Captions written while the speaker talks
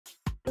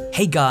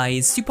Hey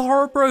guys,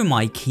 SuperHorrorBro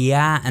Mike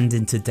here, and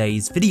in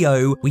today's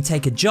video, we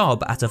take a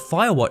job at a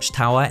fire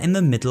watchtower in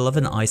the middle of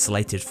an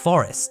isolated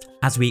forest,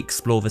 as we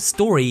explore the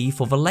story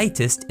for the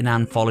latest in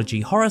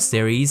anthology horror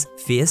series,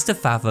 Fears to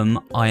Fathom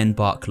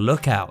Ironbark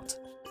Lookout.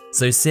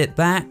 So sit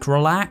back,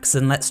 relax,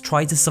 and let's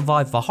try to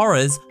survive the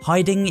horrors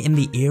hiding in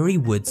the eerie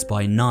woods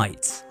by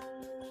night.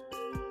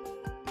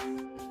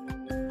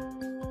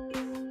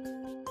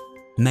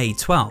 May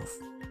 12th.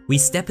 We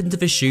step into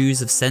the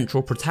shoes of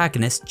central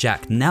protagonist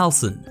Jack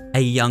Nelson, a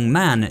young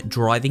man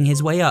driving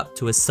his way up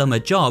to a summer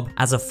job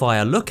as a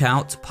fire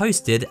lookout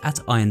posted at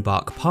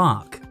Ironbark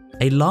Park,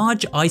 a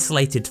large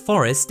isolated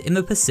forest in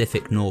the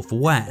Pacific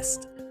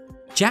Northwest.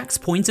 Jack's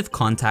point of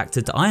contact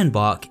at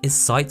Ironbark is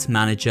site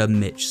manager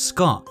Mitch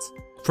Scott.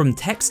 From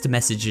text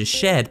messages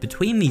shared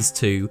between these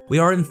two, we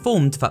are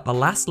informed that the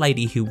last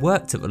lady who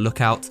worked at the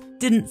lookout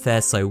didn't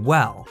fare so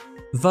well.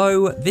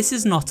 Though this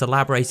is not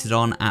elaborated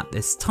on at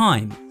this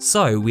time,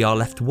 so we are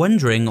left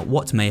wondering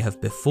what may have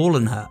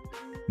befallen her.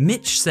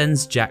 Mitch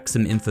sends Jack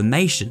some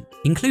information,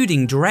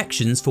 including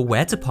directions for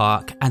where to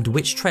park and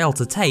which trail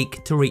to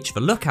take to reach the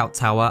lookout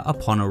tower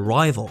upon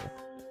arrival.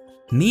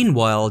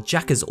 Meanwhile,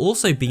 Jack has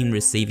also been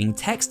receiving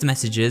text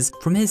messages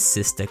from his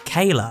sister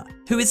Kayla,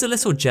 who is a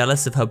little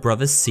jealous of her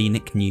brother's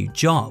scenic new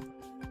job.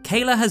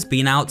 Kayla has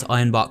been out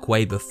Ironbark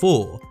Way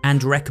before,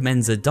 and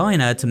recommends a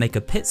diner to make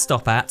a pit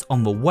stop at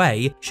on the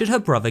way should her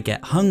brother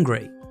get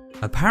hungry.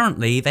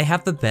 Apparently, they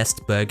have the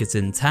best burgers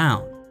in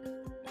town.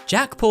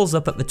 Jack pulls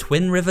up at the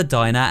Twin River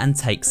Diner and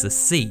takes a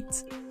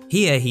seat.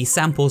 Here he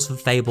samples the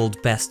fabled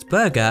best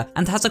burger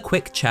and has a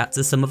quick chat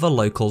to some of the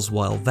locals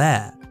while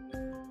there.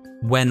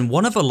 When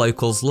one of the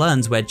locals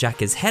learns where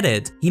Jack is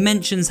headed, he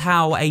mentions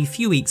how a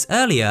few weeks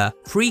earlier,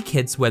 3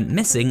 kids went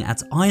missing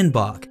at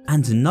Ironbark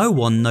and no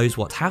one knows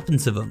what happened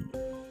to them.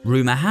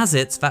 Rumour has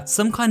it that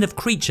some kind of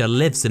creature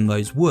lives in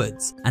those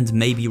woods and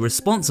may be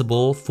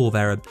responsible for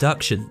their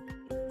abduction.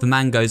 The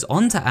man goes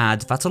on to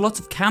add that a lot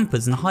of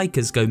campers and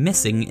hikers go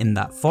missing in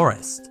that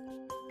forest.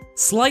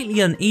 Slightly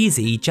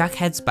uneasy, Jack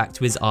heads back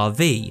to his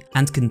RV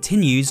and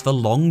continues the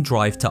long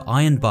drive to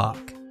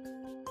Ironbark.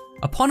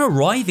 Upon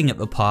arriving at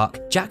the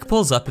park, Jack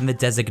pulls up in the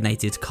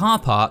designated car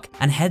park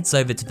and heads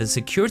over to the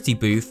security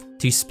booth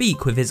to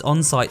speak with his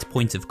on-site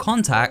point of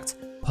contact,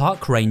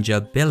 Park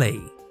Ranger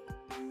Billy.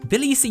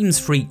 Billy seems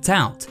freaked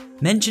out,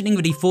 mentioning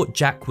that he thought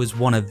Jack was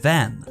one of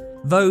them,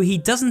 though he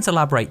doesn't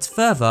elaborate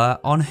further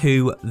on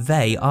who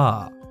they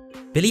are.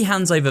 Billy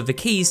hands over the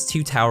keys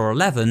to Tower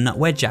 11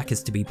 where Jack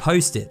is to be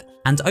posted,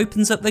 and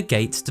opens up the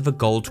gate to the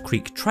Gold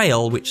Creek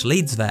Trail which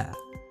leads there.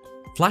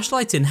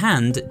 Flashlight in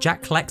hand,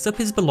 Jack collects up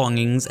his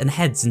belongings and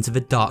heads into the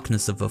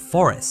darkness of the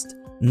forest,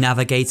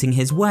 navigating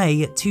his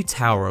way to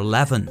Tower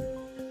 11.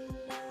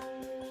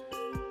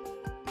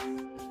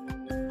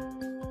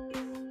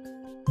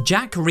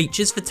 Jack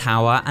reaches the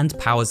tower and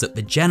powers up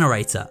the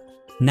generator.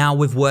 Now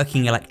with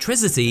working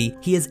electricity,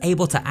 he is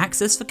able to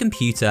access the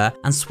computer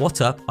and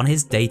swat up on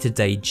his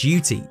day-to-day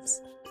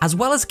duties. As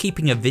well as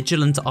keeping a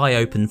vigilant eye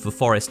open for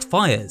forest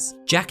fires,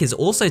 Jack is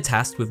also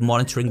tasked with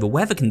monitoring the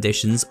weather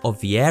conditions of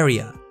the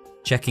area,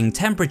 checking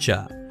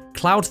temperature,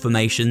 cloud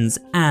formations,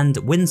 and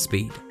wind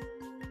speed.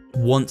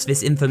 Once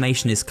this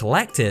information is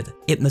collected,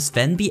 it must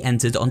then be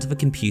entered onto the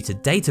computer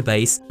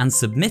database and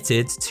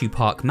submitted to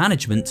park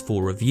management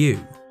for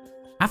review.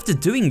 After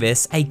doing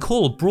this, a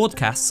call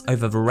broadcasts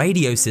over the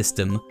radio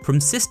system from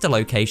sister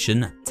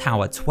location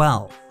Tower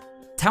 12.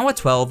 Tower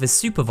 12 is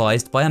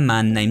supervised by a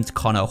man named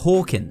Connor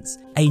Hawkins,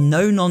 a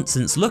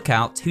no-nonsense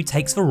lookout who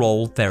takes the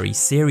role very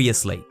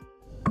seriously.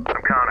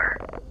 I'm Connor,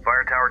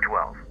 Fire Tower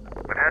 12.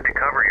 We've had to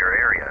cover your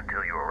area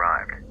until you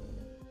arrived.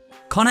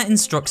 Connor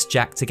instructs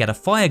Jack to get a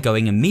fire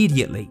going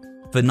immediately.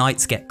 The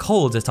nights get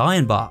cold at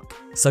Ironbark,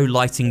 so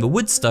lighting the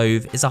wood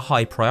stove is a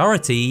high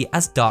priority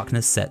as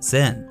darkness sets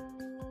in.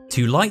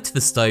 To light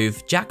the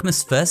stove, Jack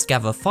must first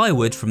gather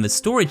firewood from the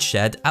storage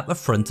shed at the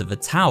front of the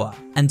tower,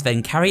 and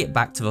then carry it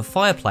back to the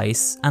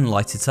fireplace and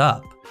light it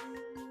up.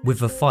 With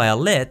the fire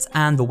lit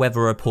and the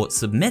weather report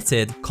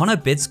submitted, Connor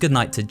bids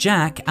goodnight to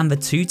Jack and the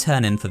two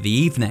turn in for the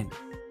evening.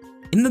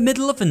 In the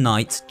middle of the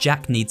night,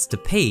 Jack needs to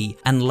pee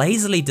and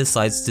lazily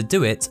decides to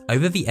do it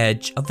over the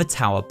edge of the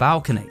tower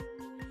balcony.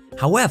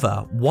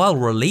 However, while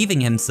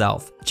relieving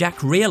himself,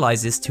 Jack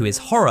realizes to his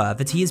horror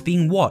that he is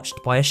being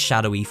watched by a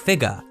shadowy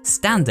figure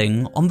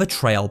standing on the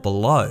trail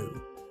below.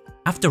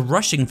 After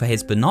rushing for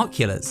his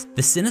binoculars,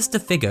 the sinister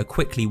figure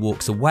quickly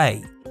walks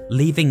away,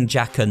 leaving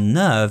Jack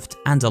unnerved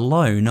and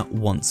alone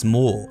once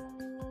more.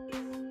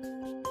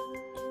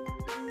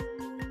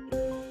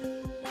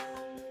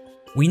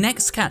 We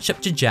next catch up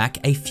to Jack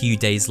a few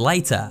days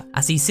later,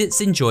 as he sits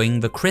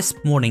enjoying the crisp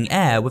morning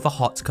air with a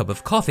hot cup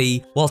of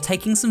coffee while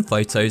taking some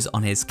photos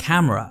on his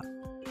camera.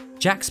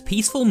 Jack's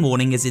peaceful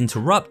morning is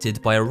interrupted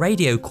by a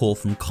radio call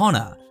from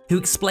Connor, who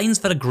explains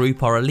that a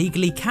group are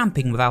illegally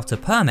camping without a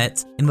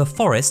permit in the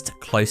forest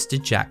close to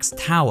Jack's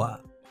tower.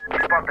 You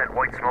spot that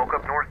white smoke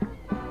up north?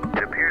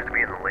 It appears to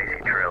be in the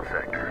Lacey Trail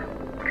sector,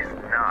 which is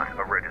not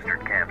a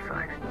registered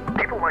campsite.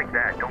 People like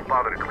that don't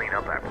bother to clean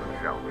up after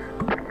themselves.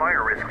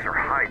 Fire risks are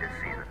high this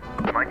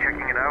season. Mind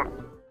checking it out?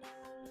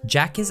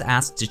 Jack is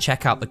asked to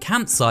check out the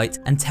campsite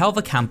and tell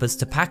the campers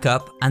to pack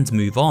up and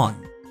move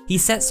on. He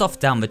sets off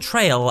down the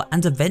trail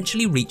and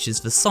eventually reaches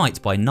the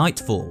site by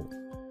nightfall.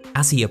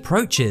 As he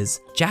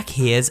approaches, Jack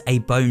hears a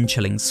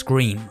bone-chilling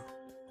scream.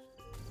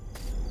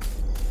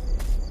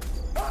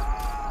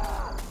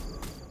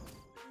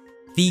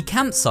 The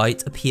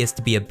campsite appears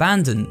to be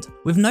abandoned,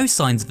 with no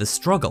signs of a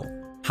struggle.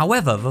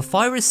 However, the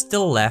fire is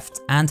still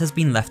left and has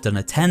been left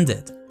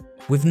unattended.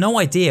 With no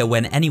idea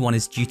when anyone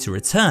is due to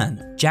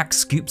return, Jack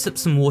scoops up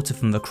some water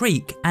from the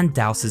creek and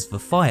douses the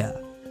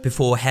fire,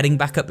 before heading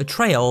back up the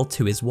trail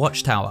to his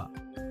watchtower.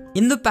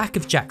 In the back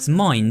of Jack's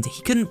mind,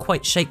 he couldn't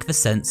quite shake the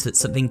sense that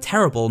something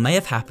terrible may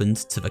have happened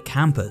to the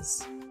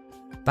campers.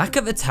 Back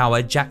at the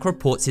tower, Jack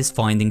reports his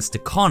findings to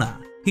Connor,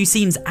 who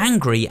seems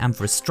angry and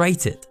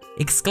frustrated,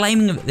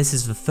 exclaiming that this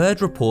is the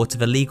third report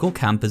of illegal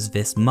campers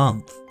this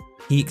month.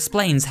 He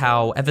explains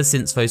how, ever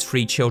since those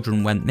 3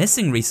 children went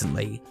missing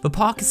recently, the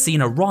park has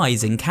seen a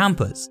rise in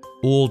campers,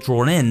 all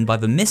drawn in by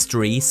the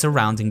mystery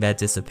surrounding their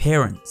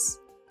disappearance.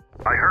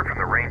 I heard from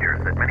the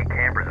rangers that many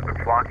campers have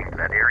been flocking to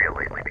that area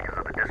lately because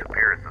of the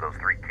disappearance of those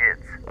 3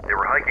 kids. They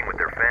were hiking with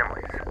their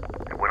families.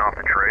 They went off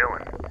the trail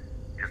and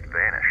just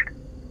vanished.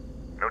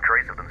 No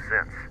trace of them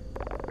since.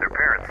 Their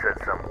parents said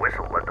some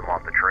whistle led them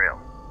off the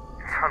trail.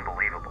 It's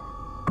unbelievable.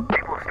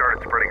 People have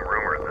started spreading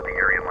rumors that the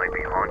area might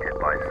be haunted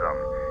by some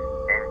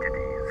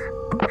entities.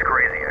 It's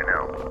crazy, I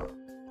know.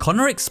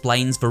 Connor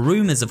explains the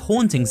rumors of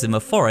hauntings in the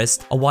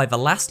forest are why the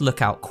last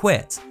lookout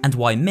quit, and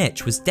why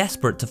Mitch was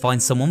desperate to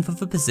find someone for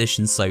the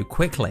position so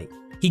quickly.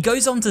 He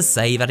goes on to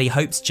say that he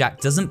hopes Jack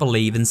doesn't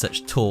believe in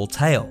such tall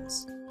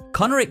tales.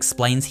 Connor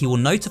explains he will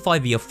notify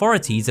the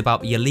authorities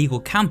about the illegal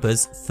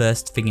campers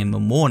first thing in the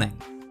morning,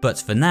 but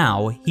for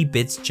now, he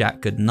bids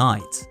Jack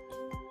goodnight.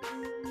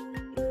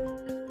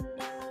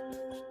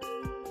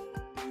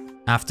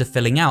 After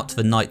filling out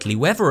the nightly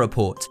weather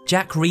report,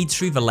 Jack reads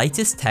through the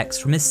latest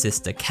text from his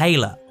sister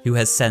Kayla, who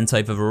has sent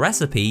over the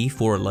recipe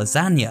for a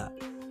lasagna.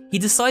 He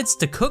decides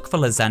to cook the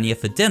lasagna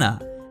for dinner,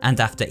 and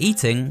after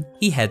eating,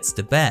 he heads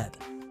to bed.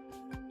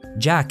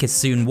 Jack is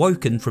soon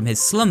woken from his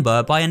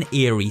slumber by an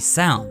eerie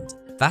sound,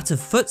 that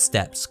of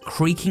footsteps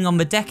creaking on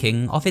the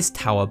decking of his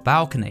tower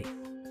balcony.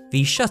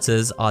 The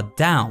shutters are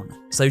down,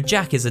 so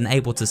Jack is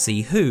unable to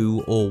see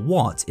who or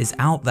what is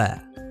out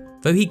there,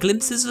 though he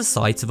glimpses the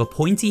sight of a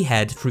pointy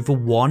head through the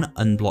one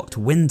unblocked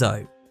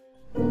window.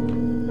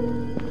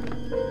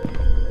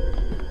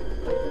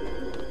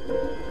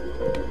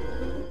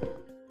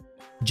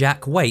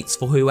 Jack waits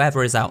for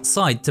whoever is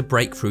outside to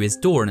break through his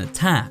door and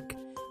attack,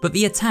 but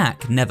the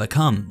attack never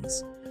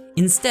comes.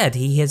 Instead,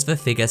 he hears the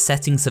figure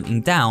setting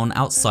something down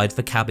outside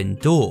the cabin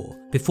door,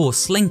 before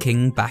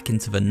slinking back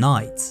into the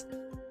night.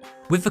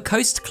 With the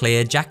coast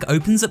clear, Jack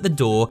opens up the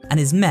door and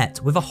is met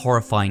with a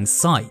horrifying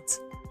sight.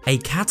 A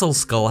cattle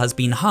skull has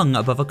been hung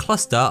above a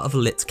cluster of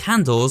lit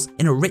candles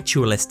in a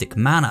ritualistic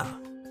manner.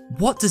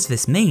 What does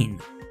this mean?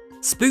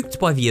 Spooked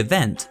by the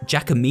event,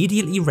 Jack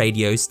immediately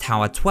radios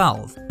Tower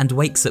 12 and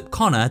wakes up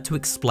Connor to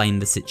explain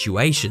the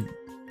situation.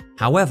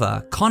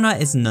 However, Connor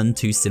is none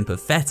too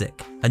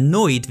sympathetic,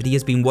 annoyed that he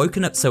has been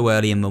woken up so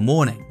early in the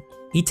morning.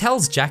 He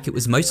tells Jack it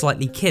was most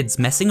likely kids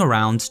messing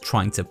around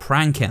trying to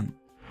prank him.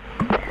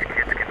 These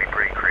kids can be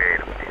pretty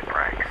creative with these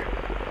pranks.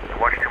 They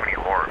watch too many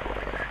horror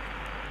movies.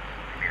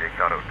 Maybe they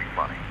thought it would be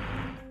funny.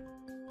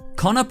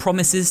 Connor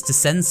promises to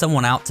send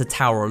someone out to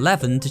Tower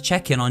 11 to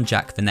check in on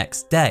Jack the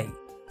next day.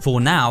 For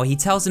now, he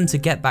tells him to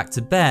get back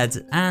to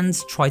bed and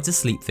try to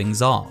sleep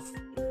things off.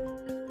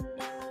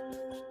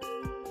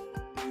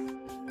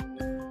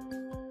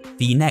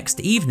 The next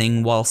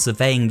evening, while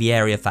surveying the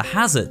area for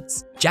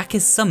hazards, Jack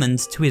is summoned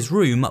to his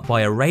room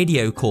by a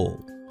radio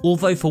call,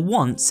 although for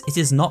once it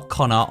is not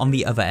Connor on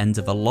the other end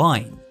of a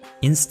line.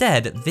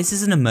 Instead, this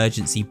is an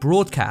emergency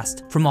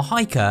broadcast from a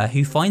hiker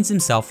who finds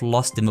himself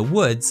lost in the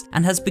woods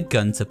and has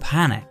begun to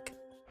panic.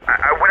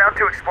 I went out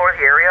to explore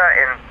the area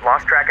and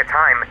lost track of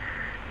time,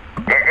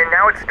 and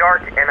now it's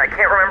dark and I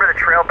can't remember the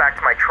trail back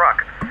to my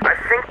truck. I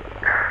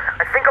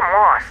think I'm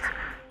lost.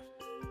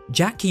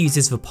 Jack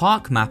uses the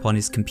park map on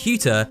his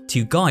computer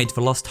to guide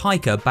the lost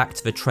hiker back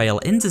to the trail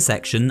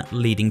intersection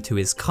leading to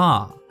his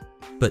car.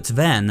 But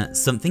then,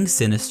 something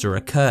sinister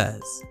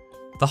occurs.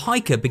 The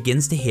hiker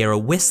begins to hear a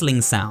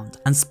whistling sound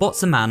and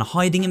spots a man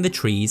hiding in the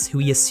trees who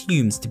he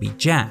assumes to be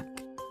Jack.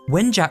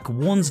 When Jack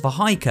warns the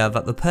hiker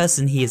that the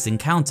person he has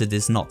encountered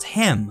is not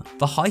him,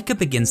 the hiker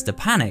begins to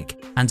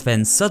panic, and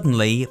then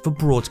suddenly, the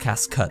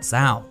broadcast cuts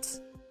out.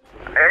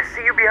 I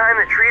see you behind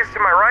the trees to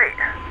my right.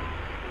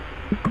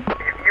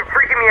 You're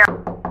freaking me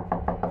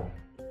out.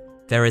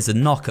 There is a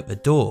knock at the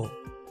door.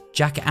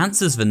 Jack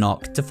answers the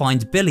knock to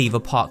find Billy the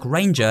park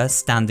ranger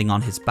standing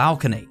on his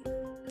balcony.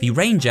 The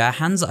ranger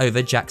hands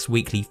over Jack's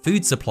weekly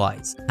food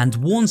supplies and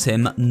warns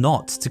him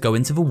not to go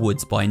into the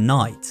woods by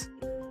night.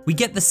 We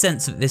get the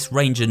sense that this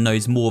ranger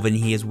knows more than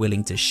he is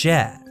willing to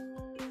share.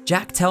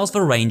 Jack tells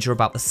the ranger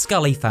about the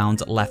skull he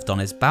found left on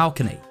his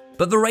balcony,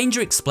 but the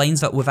ranger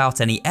explains that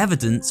without any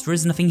evidence there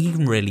is nothing he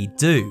can really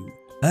do,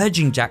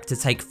 urging Jack to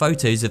take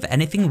photos of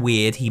anything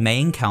weird he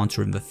may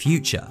encounter in the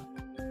future.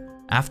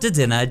 After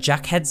dinner,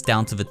 Jack heads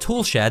down to the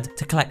tool shed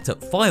to collect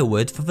up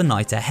firewood for the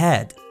night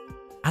ahead.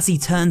 As he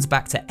turns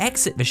back to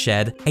exit the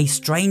shed, a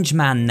strange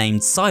man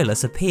named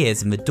Silas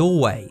appears in the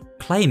doorway,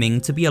 claiming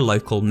to be a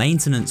local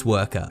maintenance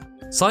worker.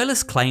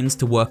 Silas claims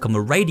to work on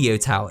the radio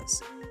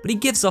towers, but he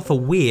gives off a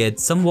weird,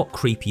 somewhat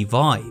creepy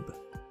vibe.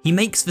 He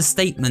makes the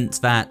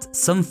statement that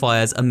some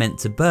fires are meant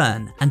to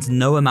burn and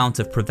no amount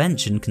of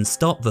prevention can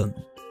stop them.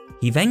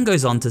 He then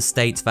goes on to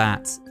state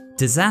that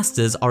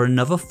disasters are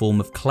another form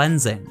of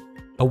cleansing,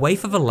 a way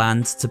for the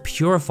land to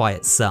purify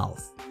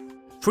itself.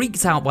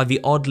 Freaked out by the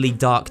oddly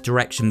dark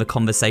direction the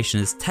conversation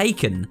has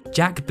taken,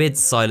 Jack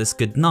bids Silas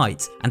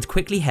goodnight and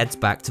quickly heads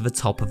back to the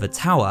top of the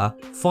tower,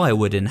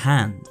 firewood in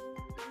hand.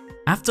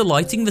 After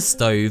lighting the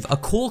stove, a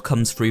call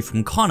comes through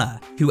from Connor,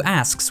 who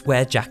asks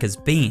where Jack has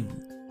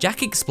been.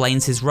 Jack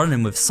explains his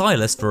run-in with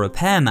Silas the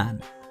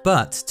repairman,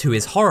 but to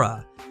his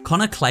horror,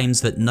 Connor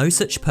claims that no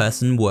such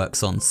person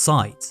works on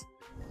site.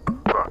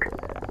 Look,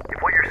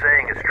 if what you're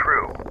saying is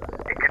true,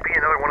 it could be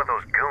another one of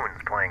those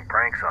goons playing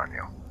pranks on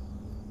you.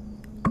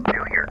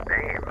 Knew your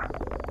name.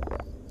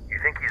 You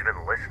think he's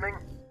been listening?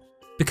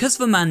 Because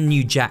the man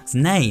knew Jack's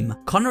name,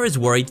 Connor is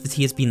worried that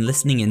he has been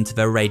listening into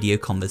their radio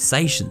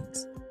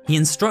conversations. He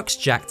instructs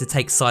Jack to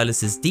take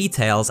Silas's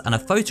details and a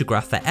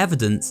photograph for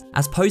evidence,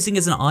 as posing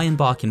as an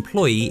Ironbark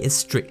employee is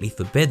strictly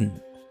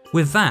forbidden.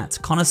 With that,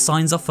 Connor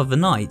signs off for the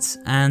night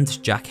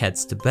and Jack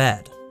heads to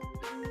bed.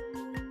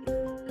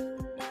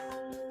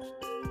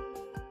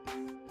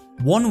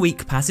 1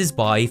 week passes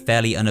by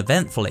fairly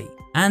uneventfully,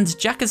 and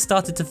Jack has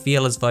started to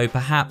feel as though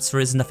perhaps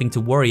there is nothing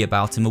to worry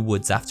about in the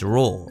woods after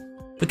all.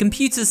 The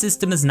computer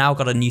system has now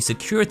got a new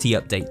security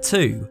update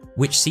too,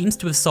 which seems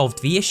to have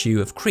solved the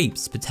issue of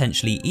creeps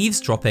potentially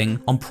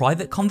eavesdropping on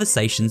private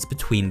conversations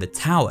between the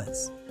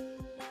towers.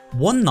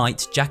 One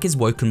night, Jack is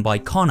woken by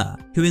Connor,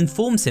 who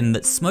informs him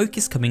that smoke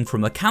is coming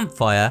from a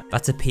campfire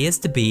that appears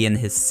to be in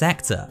his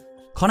sector.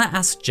 Connor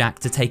asks Jack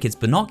to take his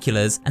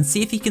binoculars and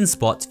see if he can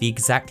spot the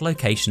exact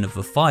location of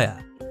the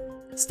fire.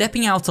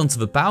 Stepping out onto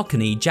the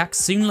balcony, Jack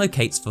soon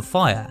locates the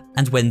fire,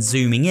 and when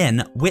zooming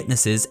in,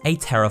 witnesses a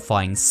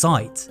terrifying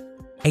sight.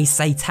 A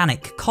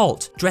satanic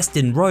cult dressed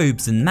in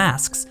robes and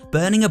masks,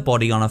 burning a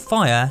body on a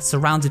fire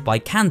surrounded by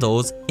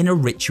candles in a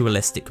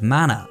ritualistic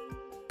manner.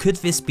 Could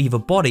this be the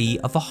body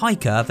of a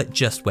hiker that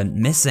just went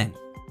missing?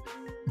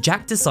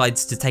 Jack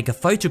decides to take a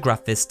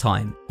photograph this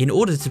time in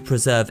order to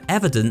preserve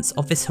evidence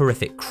of this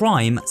horrific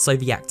crime so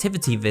the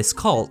activity of this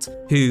cult,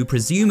 who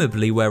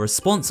presumably were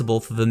responsible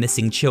for the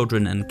missing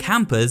children and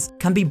campers,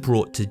 can be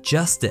brought to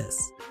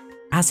justice.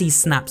 As he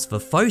snaps the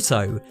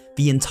photo,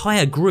 the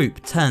entire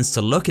group turns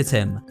to look at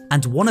him,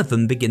 and one of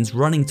them begins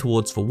running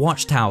towards the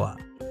watchtower.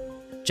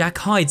 Jack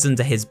hides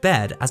under his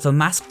bed as the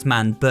masked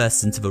man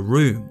bursts into the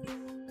room.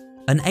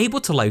 Unable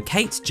to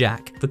locate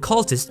Jack, the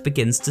cultist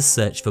begins to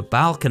search the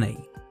balcony,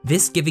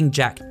 this giving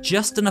Jack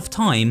just enough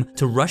time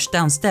to rush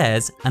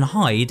downstairs and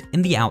hide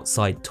in the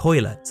outside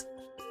toilet.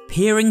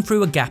 Peering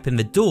through a gap in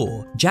the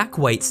door, Jack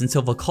waits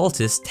until the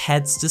cultist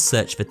heads to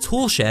search the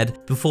tool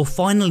shed before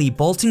finally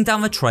bolting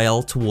down the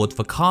trail toward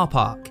the car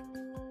park.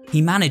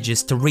 He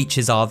manages to reach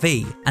his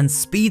RV and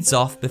speeds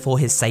off before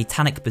his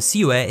satanic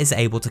pursuer is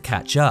able to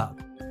catch up.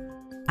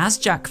 As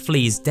Jack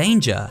flees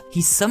danger,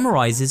 he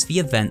summarizes the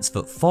events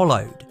that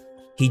followed.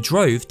 He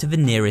drove to the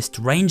nearest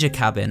ranger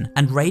cabin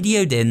and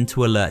radioed in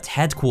to alert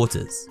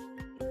headquarters.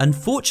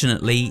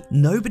 Unfortunately,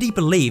 nobody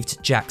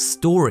believed Jack's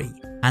story,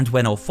 and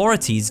when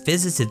authorities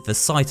visited the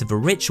site of the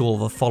ritual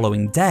the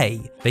following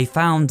day, they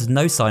found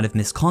no sign of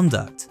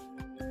misconduct.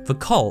 The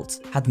cult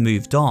had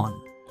moved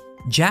on.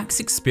 Jack's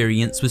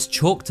experience was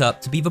chalked up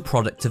to be the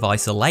product of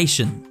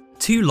isolation,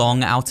 too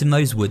long out in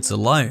those woods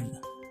alone.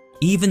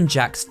 Even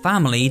Jack's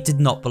family did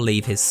not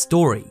believe his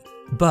story,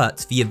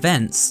 but the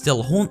events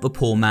still haunt the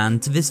poor man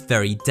to this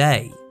very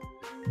day.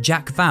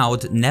 Jack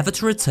vowed never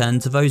to return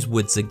to those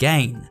woods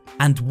again,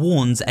 and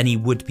warns any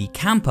would-be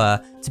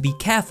camper to be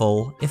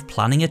careful if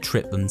planning a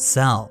trip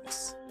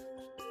themselves.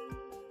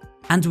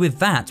 And with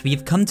that, we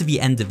have come to the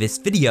end of this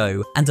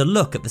video and a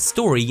look at the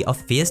story of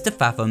Fears to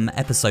Fathom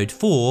Episode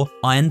 4,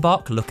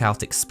 Ironbark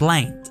Lookout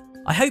Explained.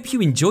 I hope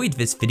you enjoyed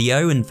this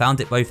video and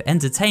found it both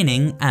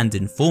entertaining and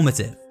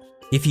informative.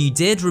 If you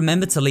did,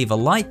 remember to leave a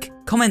like,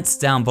 comments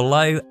down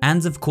below,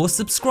 and of course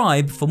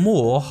subscribe for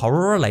more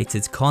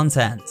horror-related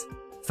content.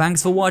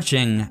 Thanks for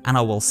watching, and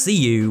I will see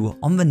you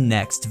on the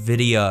next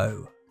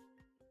video.